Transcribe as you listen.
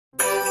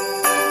Hello,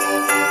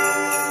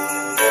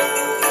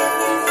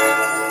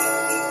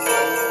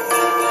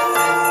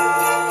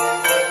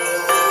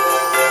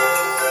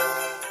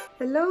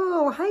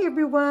 hi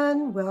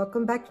everyone.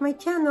 Welcome back to my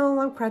channel.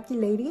 I'm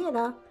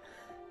Craftyladyetta.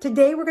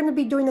 Today we're going to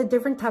be doing a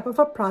different type of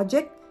a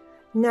project.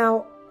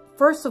 Now,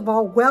 first of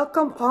all,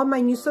 welcome all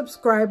my new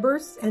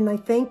subscribers, and I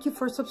thank you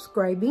for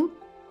subscribing.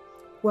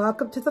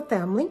 Welcome to the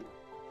family.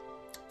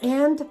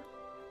 And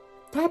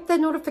tap that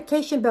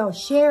notification bell,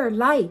 share,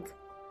 like,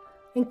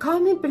 and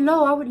comment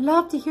below. I would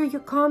love to hear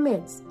your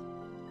comments.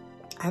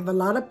 I have a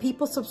lot of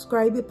people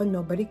subscribing, but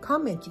nobody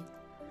commented.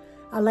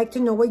 I'd like to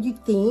know what you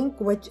think,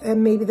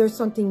 and maybe there's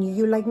something new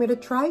you'd like me to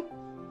try.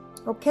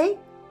 Okay,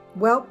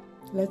 well,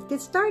 let's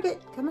get started.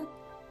 Come on.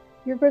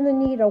 You're going to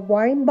need a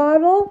wine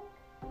bottle.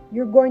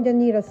 You're going to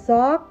need a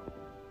sock,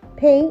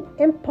 paint,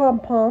 and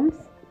pom-poms.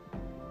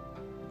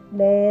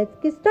 Let's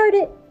get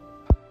started.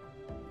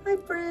 Hi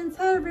friends,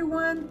 hi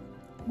everyone.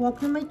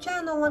 Welcome to my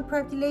channel. I'm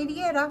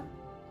Craftyladyetta.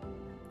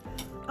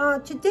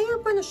 Today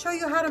I'm going to show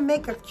you how to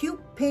make a cute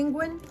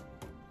penguin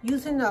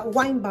using a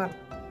wine bottle.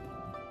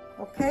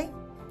 Okay?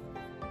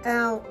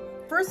 Now,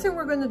 first thing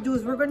we're going to do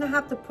is we're going to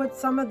have to put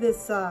some of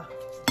this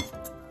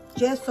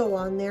gesso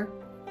on there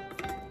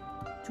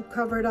to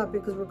cover it up,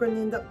 because we're going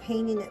to end up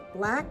painting it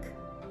black.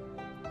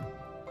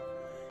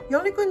 You're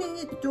only going to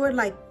need to do it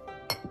like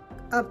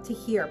up to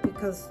here,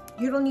 because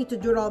you don't need to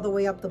do it all the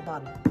way up the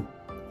bottom,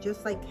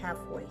 just like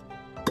halfway.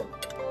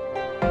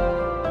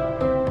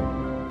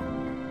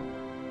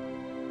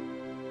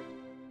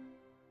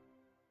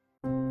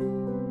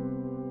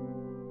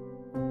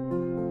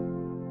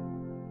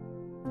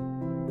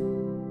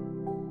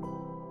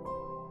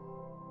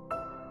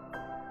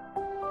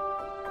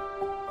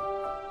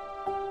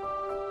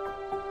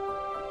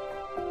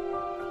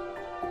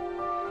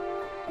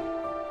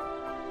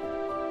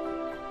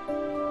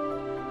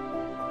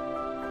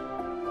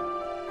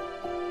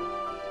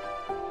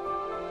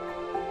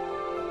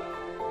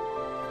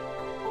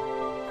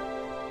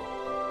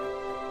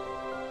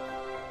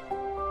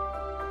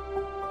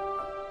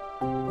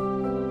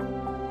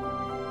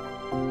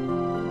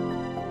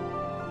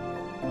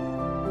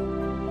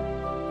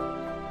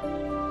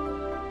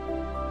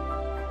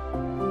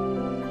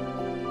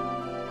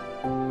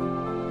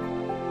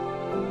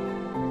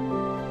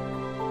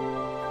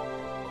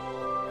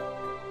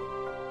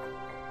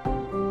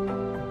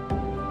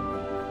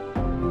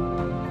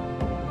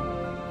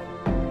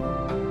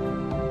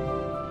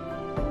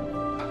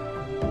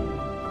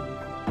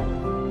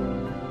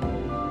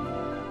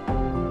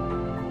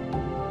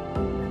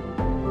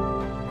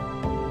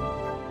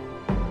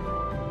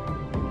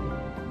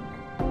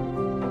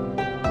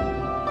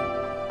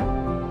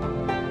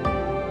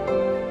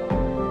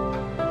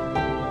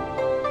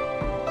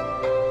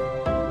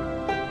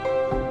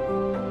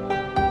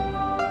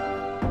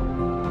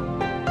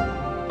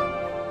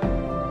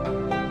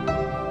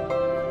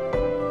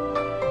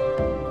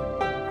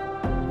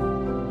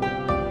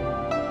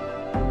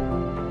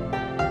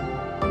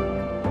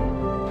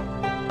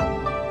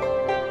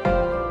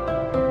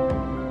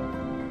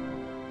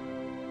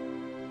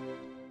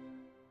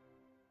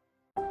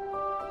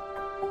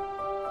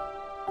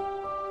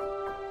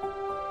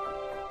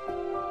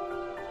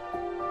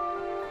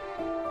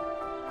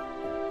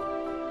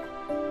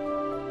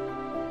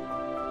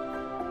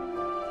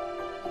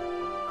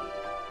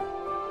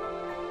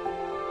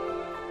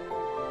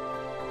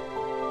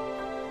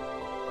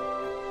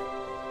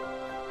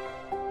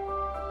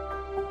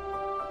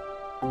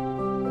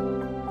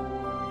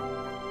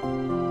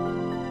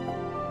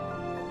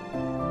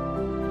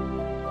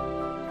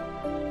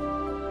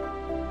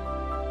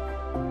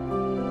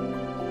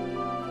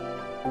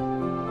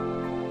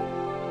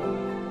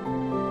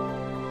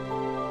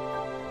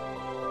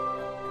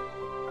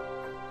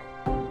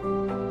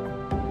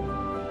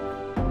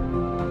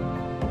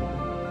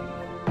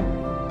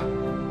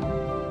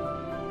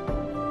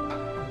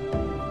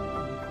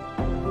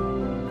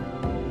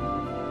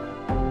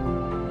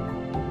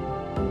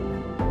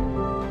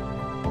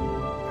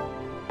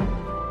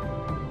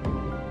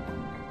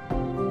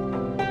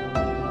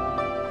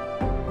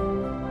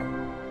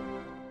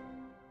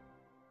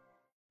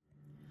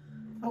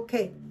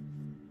 Okay,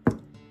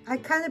 I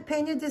kind of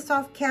painted this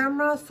off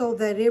camera so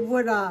that it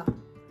would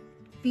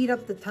speed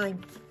up the time.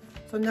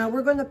 So now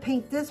we're going to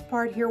paint this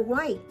part here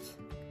white,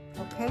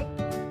 okay?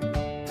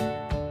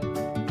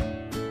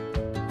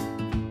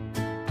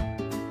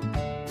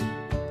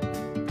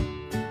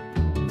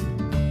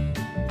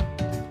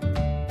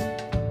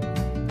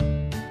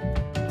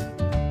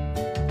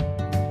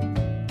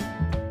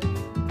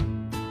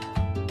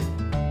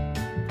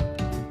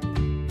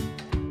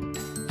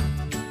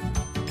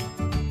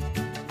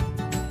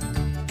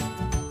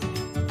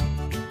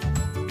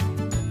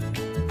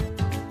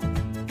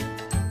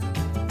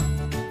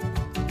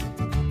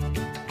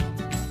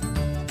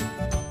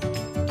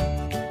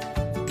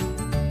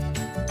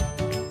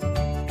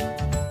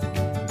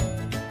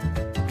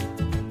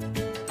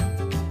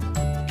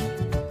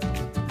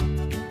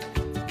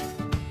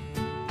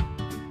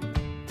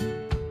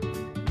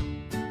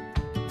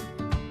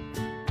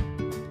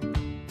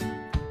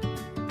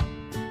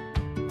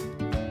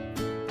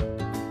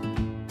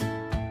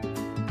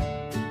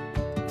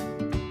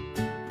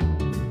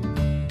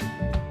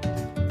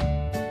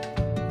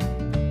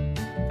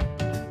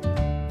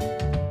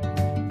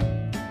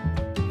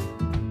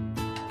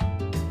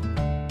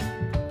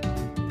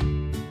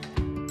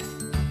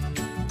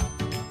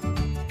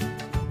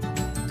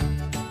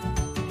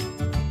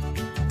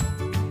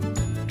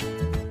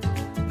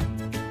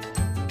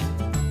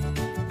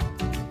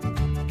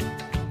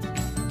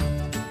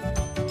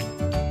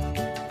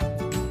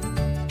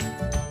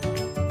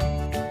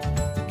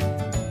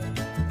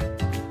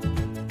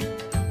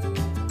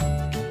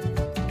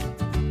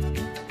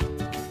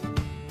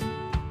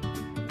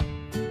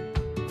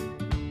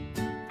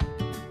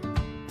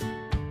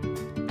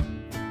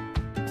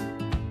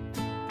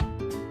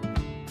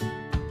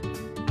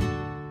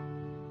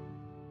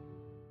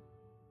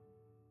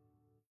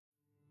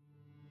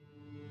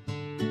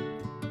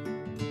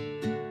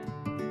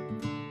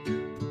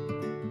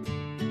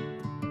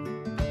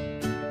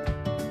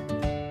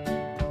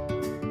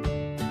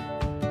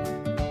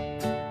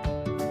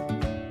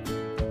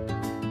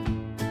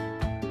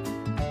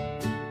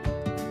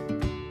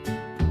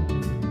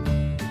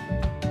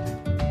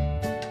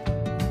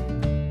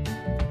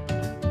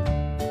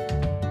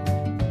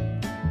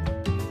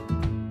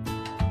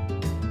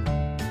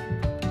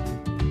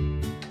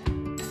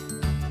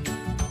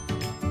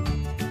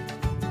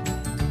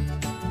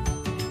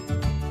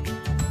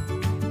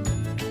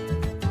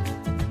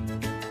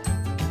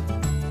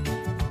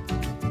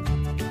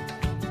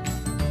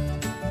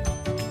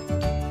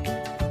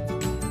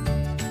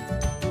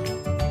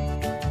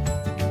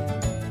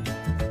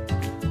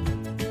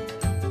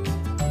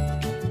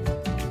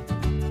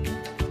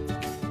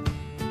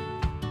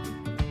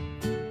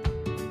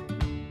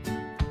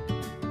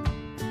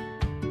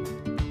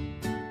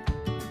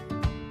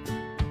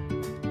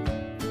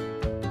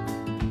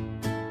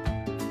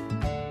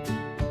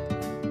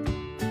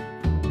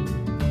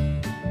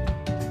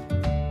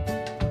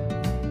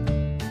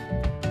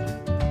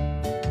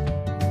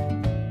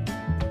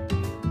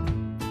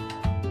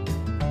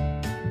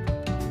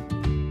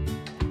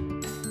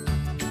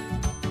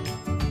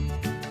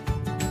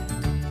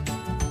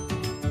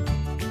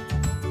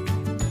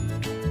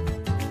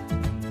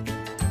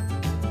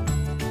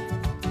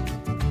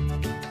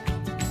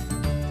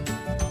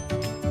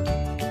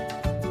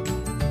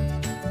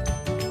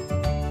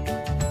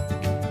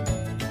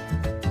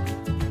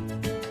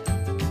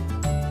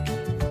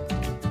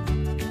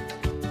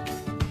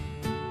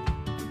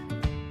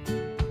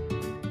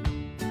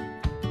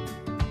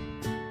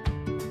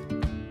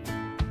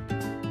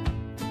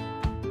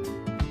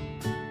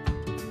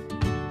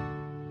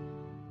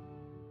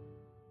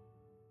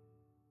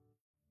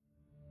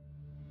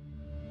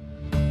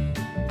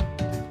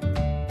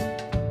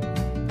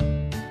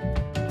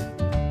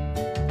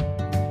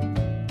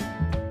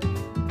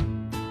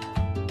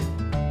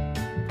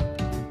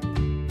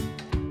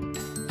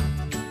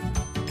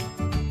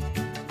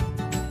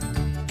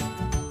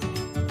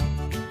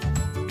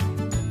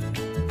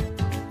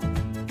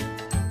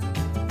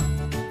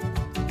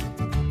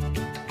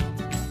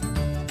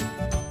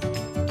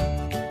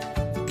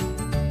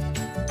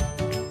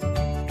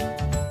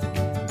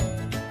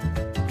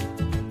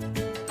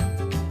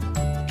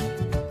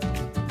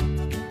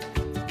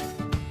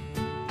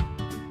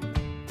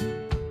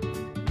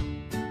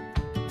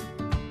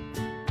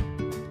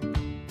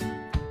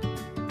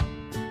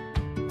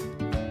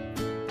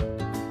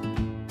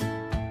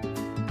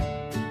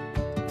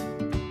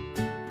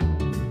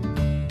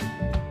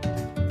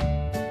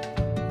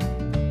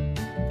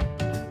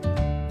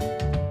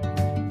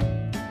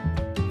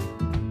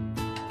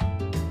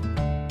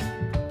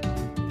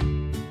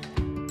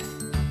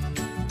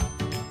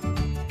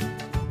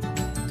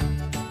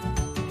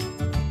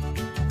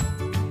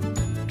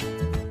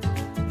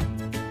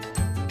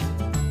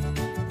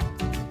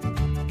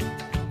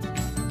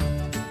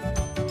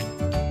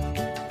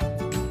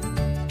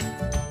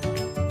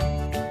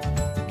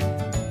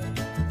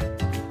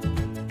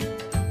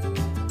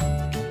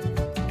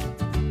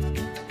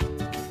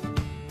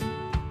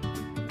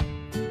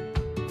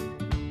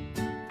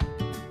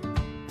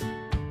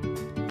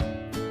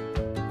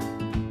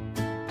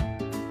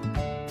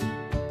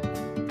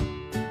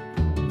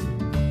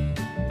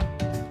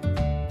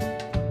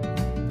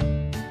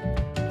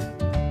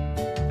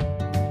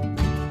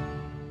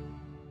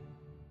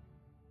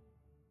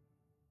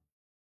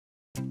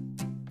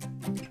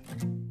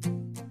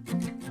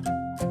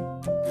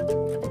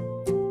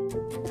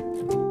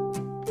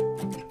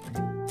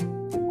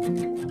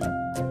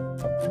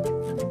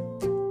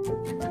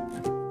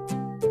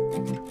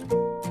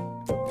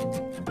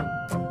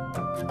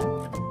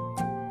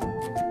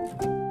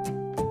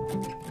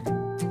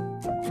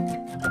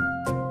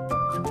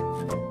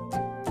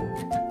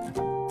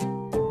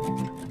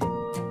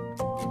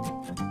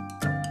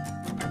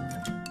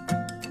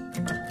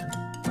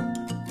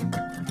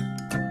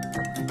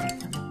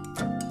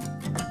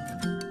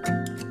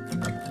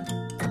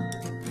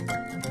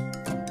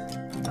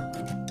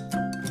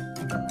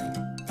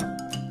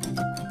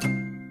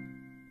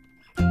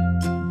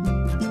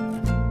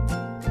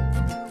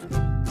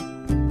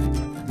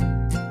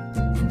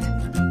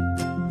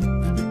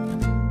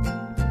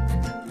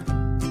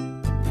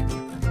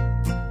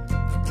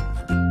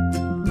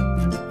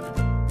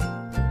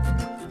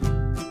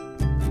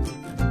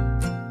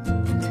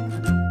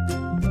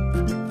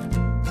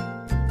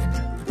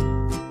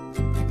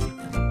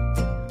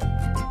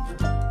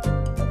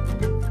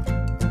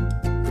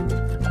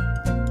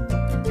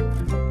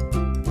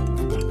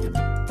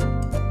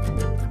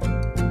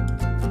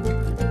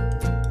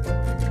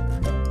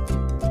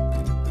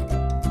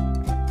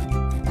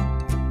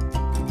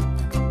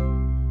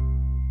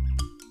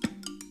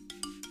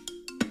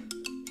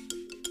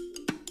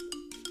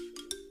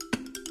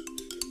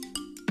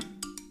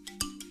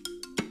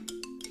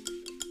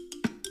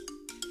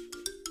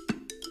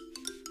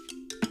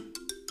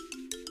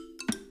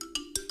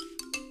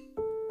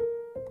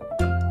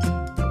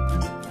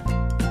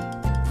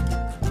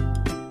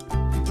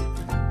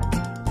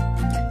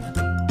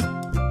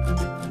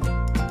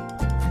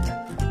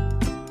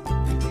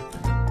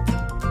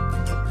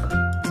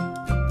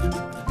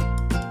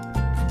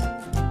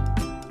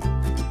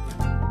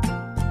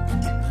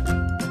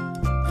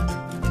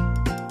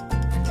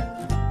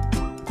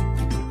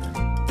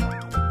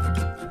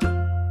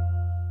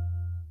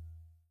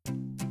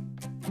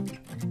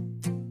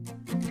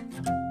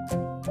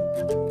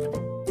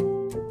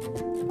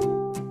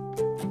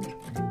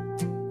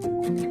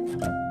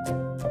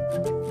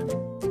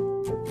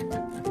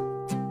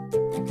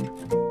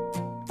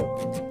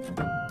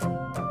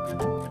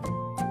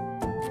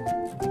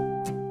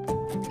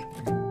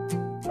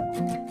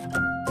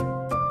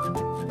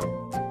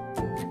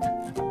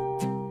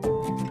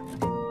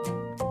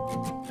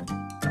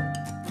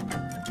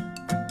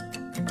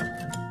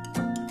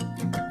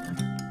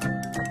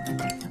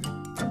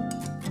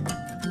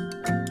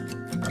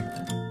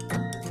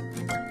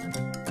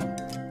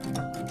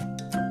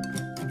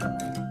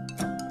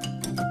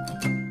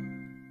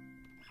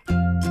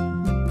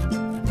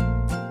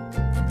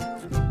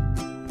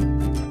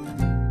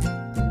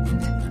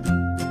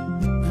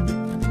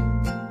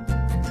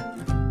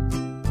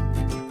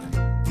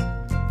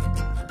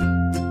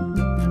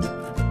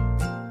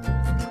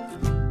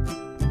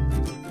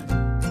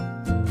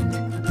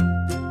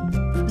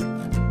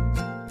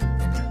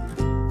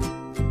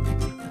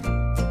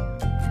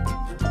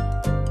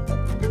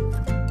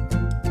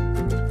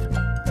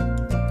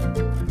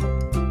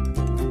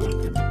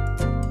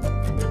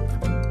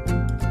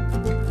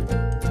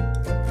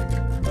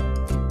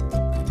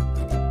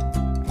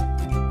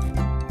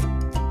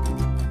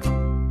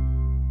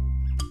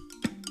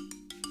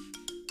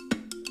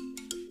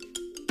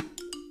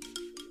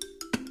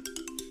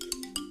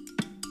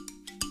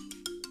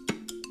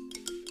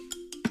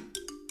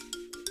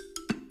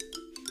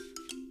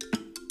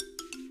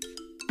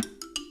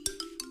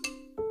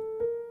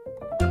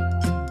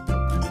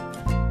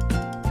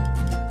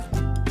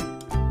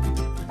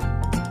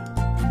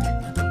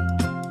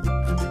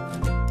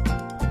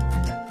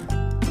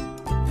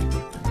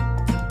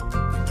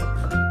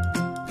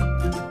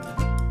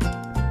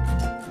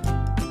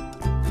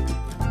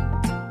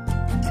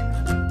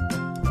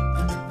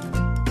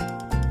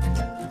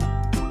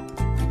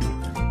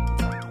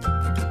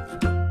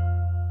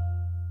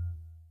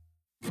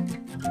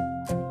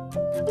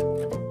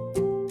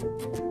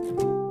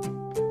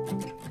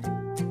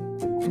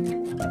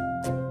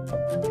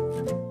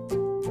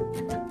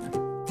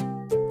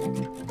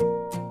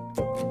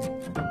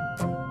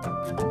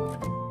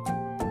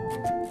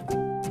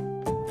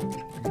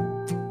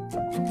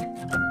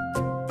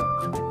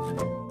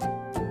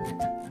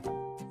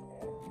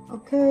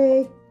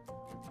 Okay,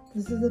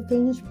 this is the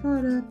finished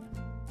product.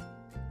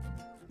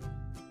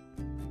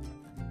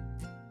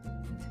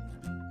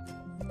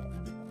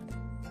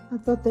 I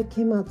thought that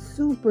came out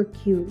super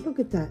cute. Look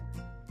at that.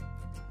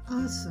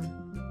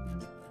 Awesome.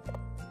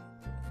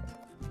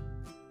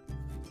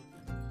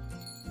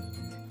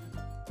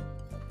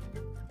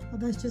 Oh,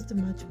 that's just a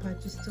Mod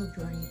Podge, it's still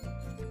drying.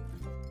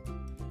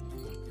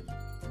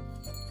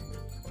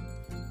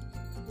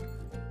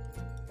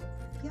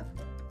 Yep.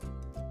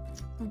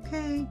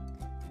 Okay.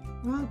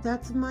 Well,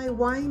 that's my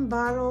wine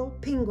bottle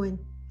penguin.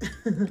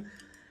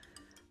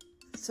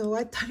 So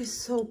I thought it's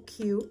so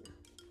cute.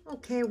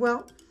 Okay,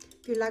 well,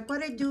 if you like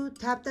what I do,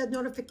 tap that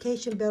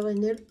notification bell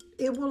and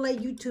it will let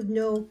YouTube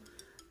know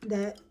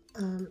that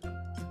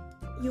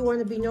you want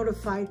to be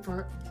notified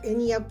for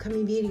any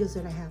upcoming videos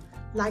that I have.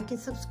 Like and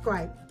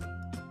subscribe,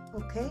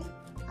 okay?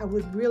 I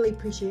would really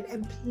appreciate it.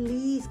 And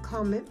please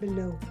comment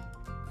below.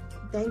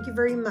 Thank you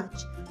very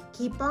much.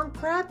 Keep on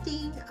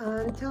crafting.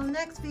 Until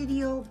next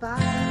video.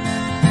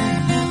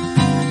 Bye.